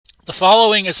The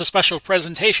following is a special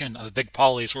presentation of Big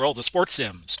Pauly's World of Sports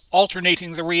Sims,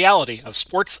 alternating the reality of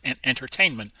sports and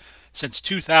entertainment since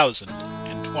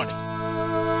 2020.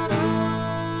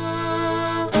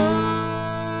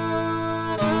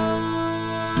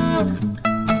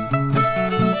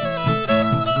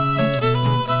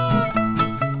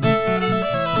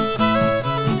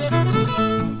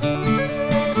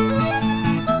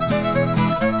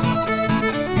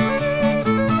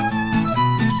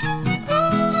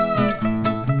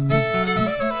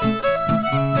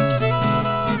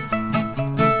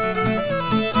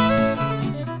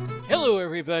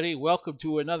 Everybody, welcome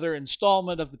to another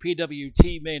installment of the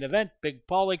PWT main event. Big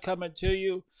Pauly coming to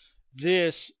you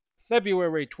this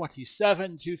February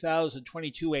 27,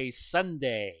 2022, a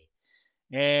Sunday.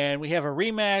 And we have a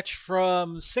rematch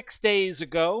from 6 days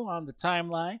ago on the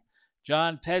timeline.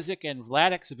 John Pesek and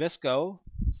Waldek Zbyszko.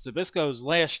 Zbyszko's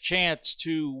last chance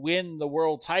to win the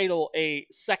world title a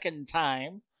second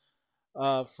time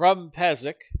from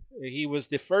Pesek. He was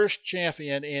the first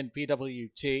champion in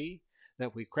PWT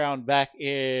that we crowned back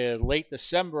in late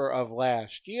December of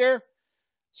last year.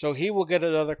 So he will get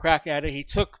another crack at it. He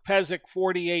took Pesek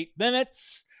 48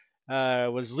 minutes,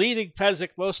 was leading Pesek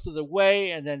most of the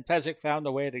way, and then Pesek found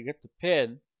a way to get the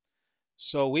pin.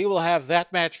 So we will have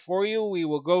that match for you. We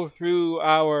will go through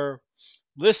our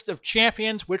list of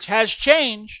champions, which has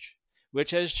changed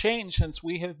since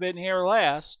we have been here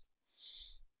last.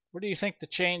 What do you think the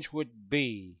change would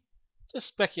be? Just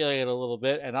speculate a little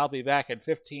bit, and I'll be back in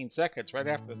 15 seconds right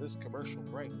after this commercial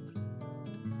break.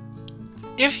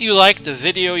 If you like the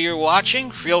video you're watching,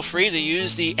 feel free to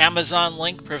use the Amazon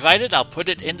link provided. I'll put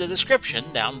it in the description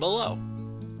down below.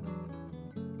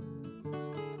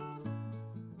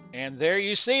 And there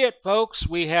you see it, folks.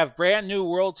 We have brand new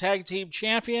World Tag Team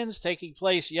Champions taking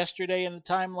place yesterday in the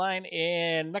timeline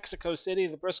in Mexico City.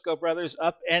 The Briscoe brothers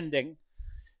upending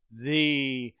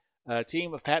the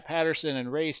team of Pat Patterson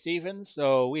and Ray Stevens.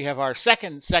 So we have our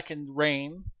second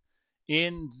reign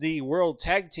in the World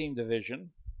Tag Team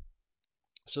division.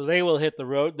 So they will hit the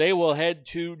road. They will head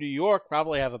to New York,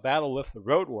 probably have a battle with the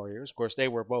Road Warriors. Of course, they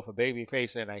were both a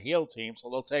babyface and a heel team, so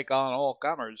they'll take on all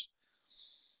comers.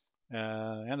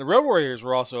 And the Road Warriors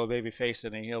were also a babyface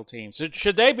and a heel team. So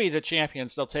should they be the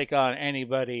champions, they'll take on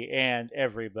anybody and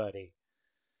everybody.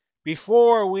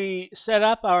 Before we set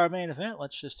up our main event,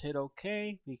 let's just hit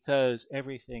OK, because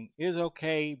everything is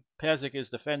OK. Pesek is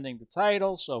defending the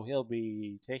title, so he'll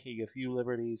be taking a few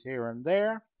liberties here and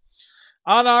there.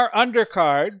 On our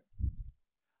undercard,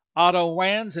 Otto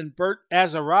Wands and Bert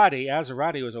Azarati.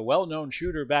 Azarati was a well-known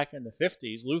shooter back in the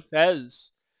 50s. Lou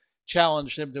Thesz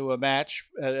challenged him to a match.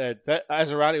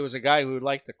 Azarati was a guy who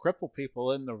liked to cripple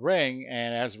people in the ring,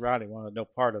 and Azarati wanted no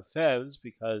part of Thesz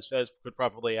because Thesz could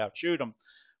probably outshoot him.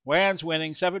 Wands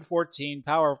winning 7-14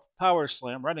 power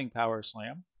slam, running power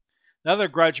slam. Another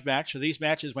grudge match. So these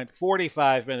matches went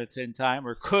 45 minutes in time,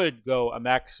 or could go a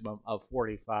maximum of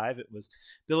 45. It was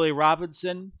Billy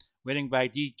Robinson winning by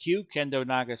DQ. Kendo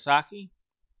Nagasaki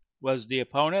was the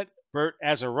opponent. Bert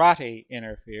Azarati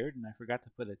interfered, and I forgot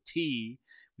to put a T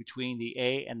between the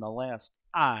A and the last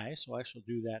I, so I shall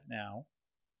do that now.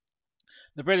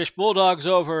 The British Bulldogs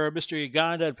over Mr.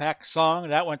 Uganda and Pak Song.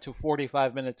 That went to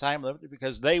 45-minute time limit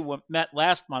because they met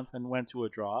last month and went to a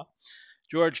draw.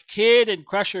 George Kidd and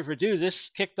Crusher Verdue. This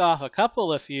kicked off a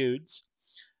couple of feuds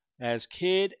as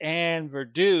Kidd and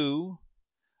Verdue.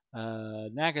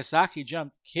 Nagasaki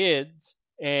jumped Kids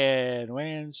and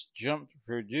Wands jumped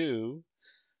Verdue.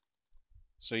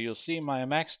 So you'll see my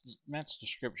match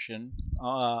description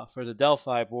for the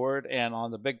Delphi board and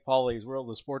on the Big Pauly's World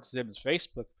of Sports Sims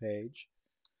Facebook page.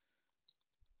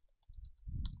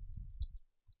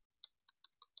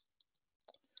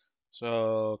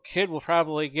 So Kid will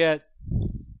probably get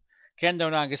Kendo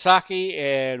Nagasaki,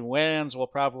 and Wands will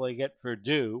probably get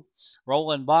Verdue.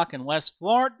 Roland Bach and Wes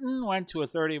Thornton went to a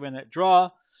 30-minute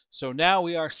draw. So now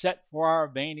we are set for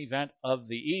our main event of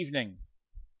the evening.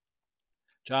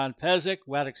 John Pesek,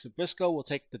 Waldek Zbyszko will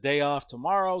take the day off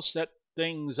tomorrow, set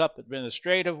things up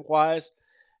administrative-wise,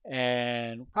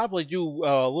 and probably do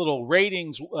a little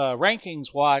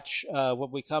rankings watch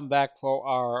when we come back for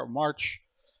our March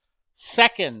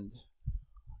 2nd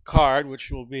card,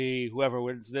 which will be whoever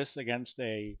wins this against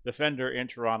a defender in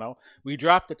Toronto. We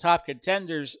dropped the Top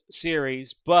Contenders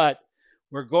series, but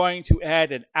we're going to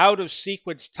add an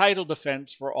out-of-sequence title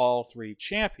defense for all three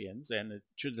champions. And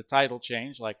should the title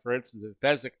change, like for instance, if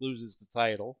Pesek loses the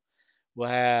title, we'll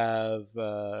have,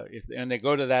 and they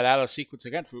go to that out-of-sequence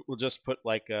again, we'll just put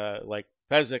like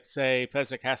Pesek, say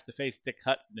Pesek has to face Dick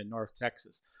Hutton in North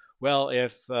Texas. Well,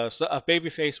 if a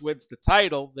babyface wins the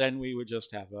title, then we would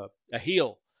just have a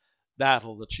heel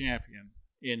battle the champion.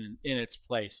 in its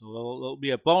place. So it'll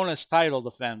be a bonus title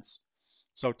defense.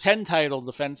 So 10 title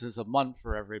defenses a month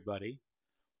for everybody.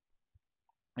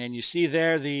 And you see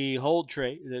there the hold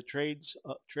trade, the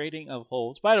trading of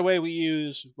holds. By the way, we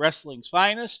use Wrestling's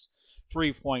Finest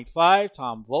 3.5.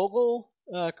 Tom Vogel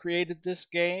created this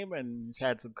game, and he's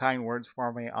had some kind words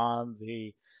for me on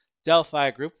the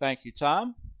Delphi group. Thank you,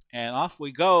 Tom. And off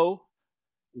we go.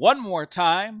 One more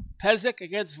time, Pesek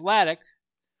against Waldek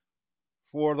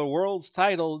for the world's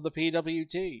title of the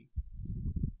PWT.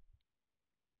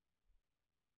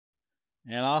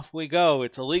 And off we go.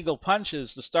 It's illegal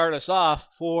punches to start us off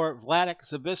for Waldek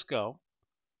Zbyszko.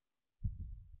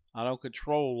 Auto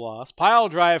control loss. Pile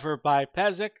driver by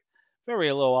Pesek.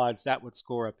 Very low odds that would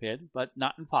score a pin, but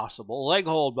not impossible. Leg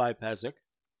hold by Pesek.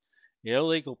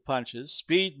 Illegal punches.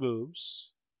 Speed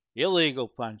moves. Illegal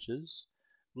punches.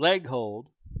 Leg hold.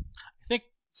 I think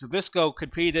Zbyszko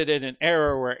competed in an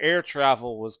era where air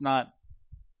travel was not,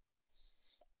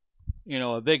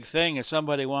 a big thing. If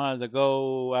somebody wanted to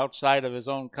go outside of his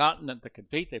own continent to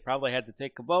compete, they probably had to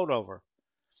take a boat over.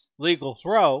 Legal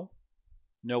throw.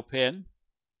 No pin.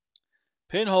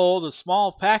 Pin hold, a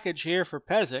small package here for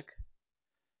Pesek.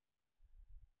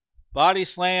 Body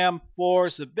slam for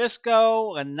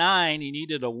Zbyszko, a 9. He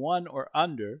needed a 1 or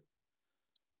under.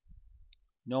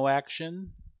 No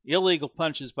action. Illegal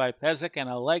punches by Pesek and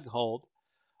a leg hold.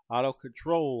 Auto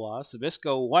control loss.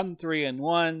 Zbyszko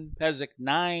 1-3-1. Pesek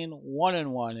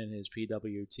 9-1-1 in his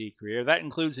PWT career. That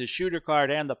includes his shooter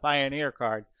card and the Pioneer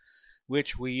card,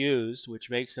 which we used, which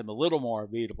makes him a little more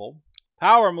beatable.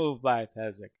 Power move by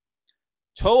Pesek.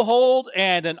 Toe hold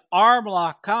and an arm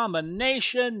lock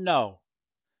combination. No.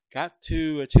 Got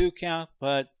to a 2 count,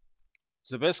 but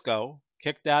Zbyszko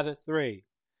kicked out at 3.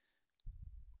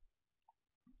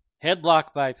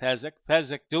 Headlock by Pesek.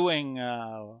 Pesek doing,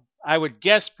 I would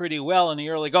guess, pretty well in the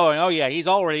early going. Oh, yeah, he's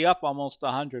already up almost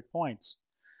 100 points.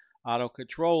 Auto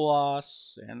control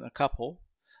loss and a couple.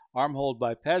 Arm hold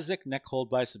by Pesek. Neck hold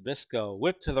by Zbyszko.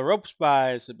 Whip to the ropes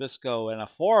by Zbyszko and a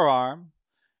forearm.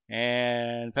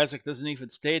 And Pesek doesn't even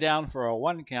stay down for a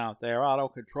 1 count there. Auto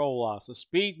control loss. A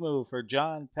speed move for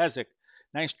John Pesek.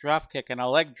 Nice drop kick and a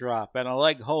leg drop and a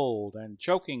leg hold. And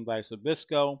choking by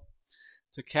Zbyszko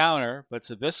to counter, but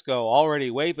Zbyszko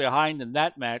already way behind in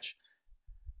that match.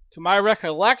 To my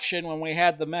recollection, when we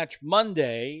had the match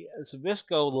Monday,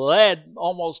 Zbyszko led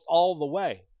almost all the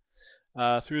way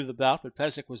through the bout, but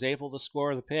Pesek was able to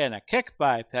score the pin. A kick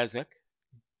by Pesek.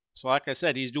 So like I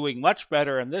said, he's doing much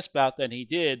better in this bout than he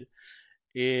did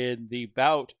in the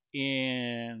bout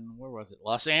in, where was it?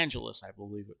 Los Angeles, I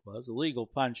believe it was. Illegal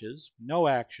punches, no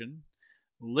action.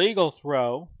 Legal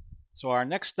throw. So our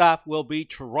next stop will be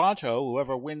Toronto.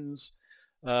 Whoever wins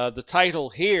the title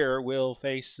here will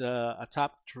face a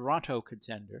top Toronto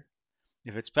contender.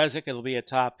 If it's Pesek, it'll be a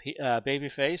top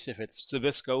babyface. If it's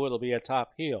Zbyszko, it'll be a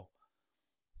top heel.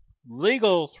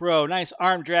 Legal throw. Nice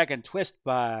arm drag and twist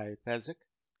by Pesek.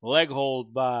 Leg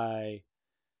hold by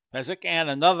Pesek. And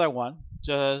another one.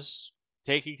 Just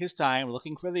taking his time,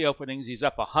 looking for the openings. He's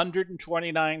up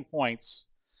 129 points.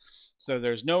 So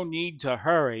there's no need to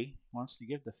hurry. Wants to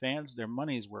give the fans their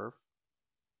money's worth.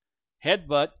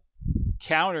 Headbutt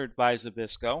countered by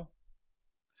Zbyszko.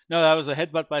 No, that was a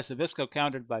headbutt by Zbyszko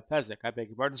countered by Pesek. I beg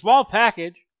your pardon. Small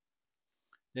package.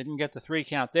 Didn't get the 3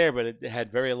 count there, but it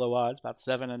had very low odds, about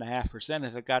 7.5%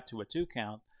 if it got to a 2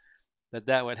 count,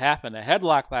 that would happen. A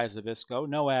headlock by Zbyszko.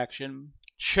 No action.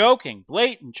 Choking.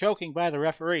 Blatant choking by the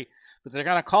referee. But they're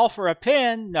going to call for a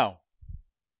pin? No.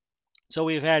 So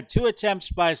we've had 2 attempts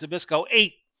by Zbyszko,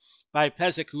 8 by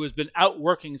Pesek, who has been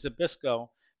outworking Zbyszko.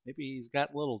 Maybe he's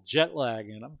got a little jet lag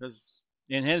in him, because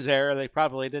in his era, they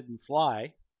probably didn't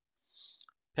fly.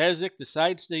 Pesek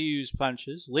decides to use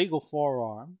punches. Legal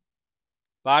forearm.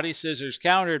 Body scissors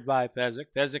countered by Pesek.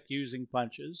 Pesek using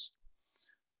punches.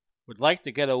 Would like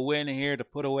to get a win here to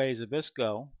put away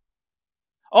Zbyszko.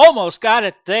 Almost got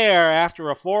it there after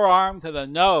a forearm to the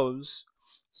nose.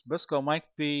 Zbyszko might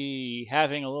be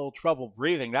having a little trouble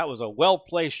breathing. That was a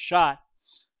well-placed shot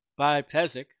by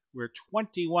Pesek. We're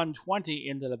 21-20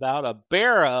 into the bout. A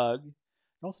bear hug.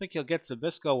 Don't think he'll get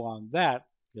Zbyszko on that,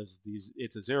 because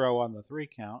it's a 0 on the 3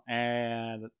 count.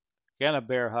 And again, a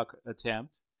bear hug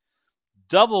attempt.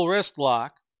 Double wrist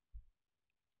lock.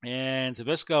 And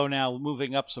Zbyszko now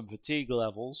moving up some fatigue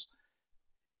levels.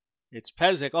 It's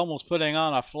Pesek almost putting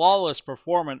on a flawless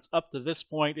performance up to this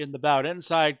point in the bout.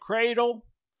 Inside cradle.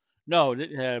 No,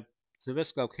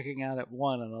 Zbyszko kicking out at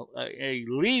 1. And a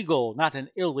legal, not an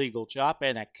illegal chop,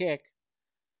 and a kick.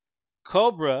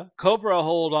 Cobra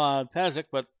hold on Pesek,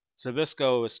 but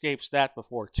Zbyszko escapes that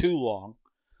before too long.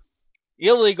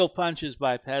 Illegal punches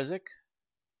by Pesek.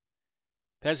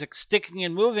 Pesek sticking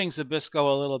and moving Zbyszko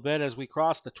a little bit as we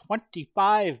cross the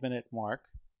 25-minute mark.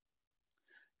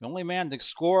 The only man to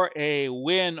score a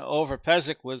win over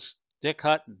Pesek was Dick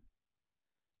Hutton.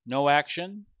 No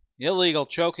action, illegal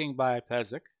choking by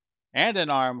Pesek, and an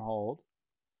arm hold,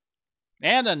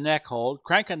 and a neck hold,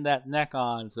 cranking that neck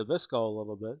on Zbyszko a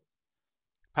little bit.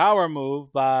 Power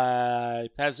move by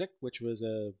Pesek, which was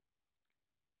a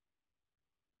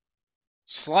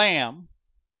slam,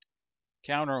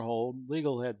 counter hold,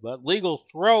 legal headbutt, legal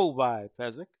throw by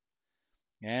Pesek,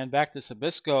 and back to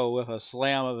Zbyszko with a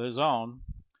slam of his own.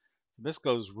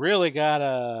 Zbyszko's really got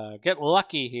to get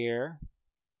lucky here.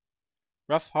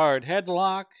 Rough, hard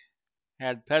headlock.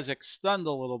 Had Pesek stunned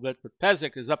a little bit, but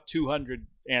Pesek is up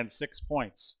 206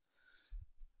 points.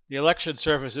 The election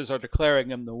services are declaring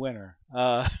him the winner.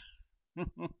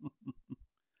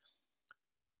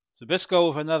 Zbyszko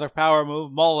with another power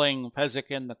move, mulling Pesek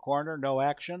in the corner, no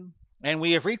action. And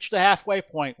we have reached the halfway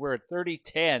point. We're at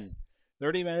 30-10.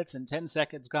 30 minutes and 10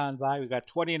 seconds gone by. We've got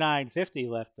 29:50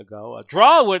 left to go. A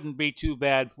draw wouldn't be too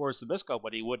bad for Zbyszko,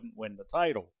 but he wouldn't win the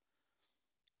title.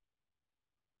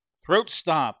 Throat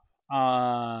stomp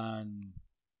on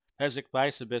Pesek by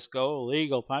Zbyszko.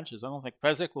 Illegal punches. I don't think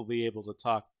Pesek will be able to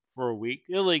talk for a week.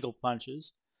 Illegal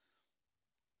punches.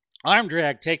 Arm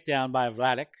drag takedown by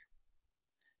Waldek.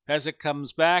 Pesek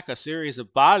comes back, a series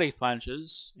of body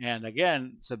punches, and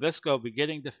again, Zbyszko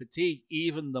beginning to fatigue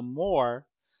even the more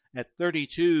at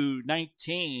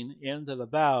 32-19 into the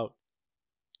bout.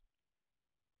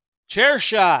 Chair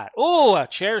shot. Ooh, a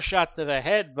chair shot to the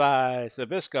head by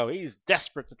Zbyszko. He's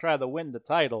desperate to try to win the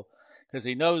title because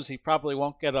he knows he probably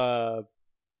won't get a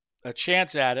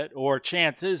chance at it or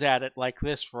chances at it like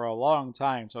this for a long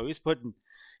time. So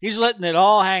he's letting it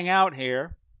all hang out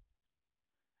here.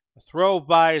 A throw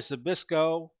by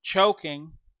Zbyszko,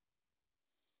 choking.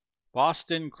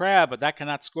 Boston Crab, but that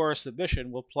cannot score a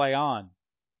submission. Will play on.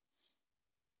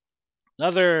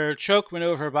 Another choke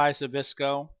maneuver by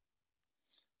Zbyszko.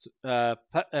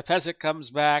 Pesek comes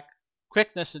back.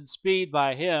 Quickness and speed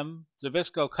by him.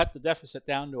 Zbyszko cut the deficit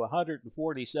down to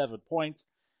 147 points.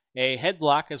 A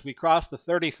headlock as we cross the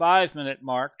 35-minute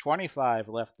mark. 25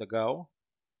 left to go.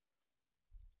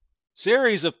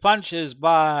 Series of punches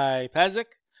by Pesek.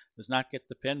 Does not get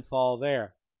the pinfall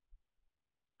there.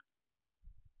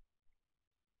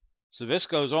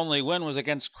 Zbyszko's only win was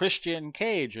against Christian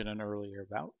Cage in an earlier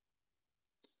bout.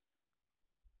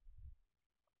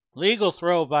 Legal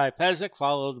throw by Pesek,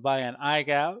 followed by an eye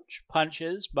gouge.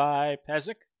 Punches by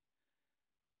Pesek.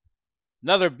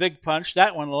 Another big punch.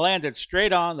 That one landed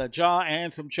straight on the jaw,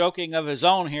 and some choking of his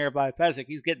own here by Pesek.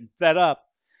 He's getting fed up.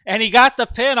 And he got the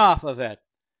pin off of it.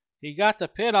 He got the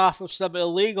pin off of some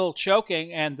illegal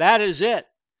choking, and that is it.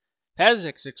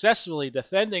 Pesek successfully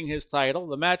defending his title.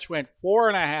 The match went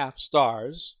 4.5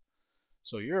 stars.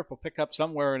 So Europe will pick up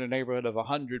somewhere in the neighborhood of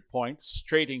 100 points,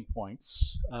 trading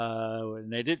points.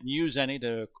 And they didn't use any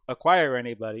to acquire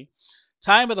anybody.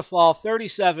 Time of the fall,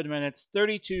 37 minutes,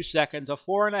 32 seconds, a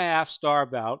 4.5-star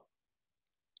bout.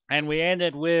 And we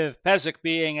ended with Pesek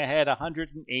being ahead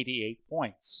 188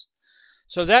 points.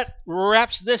 So that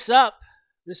wraps this up,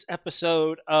 this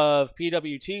episode of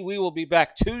PWT. We will be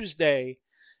back Tuesday.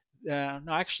 No,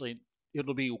 actually,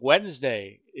 it'll be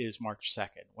Wednesday is March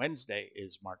 2nd. Wednesday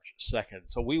is March 2nd.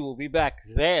 So we will be back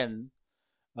then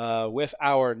with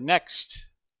our next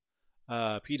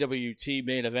PWT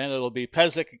main event. It'll be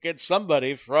Pesek against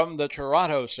somebody from the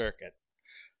Toronto circuit.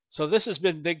 So this has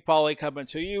been Big Pauly coming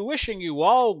to you, wishing you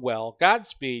all well.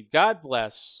 Godspeed. God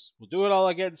bless. We'll do it all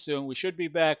again soon. We should be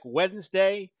back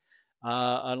Wednesday,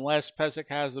 unless Pesek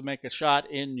has to make a shot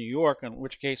in New York, in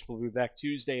which case we'll be back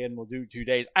Tuesday and we'll do 2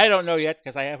 days. I don't know yet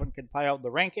because I haven't compiled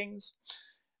the rankings.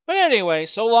 But anyway,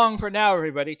 so long for now,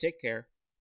 everybody. Take care.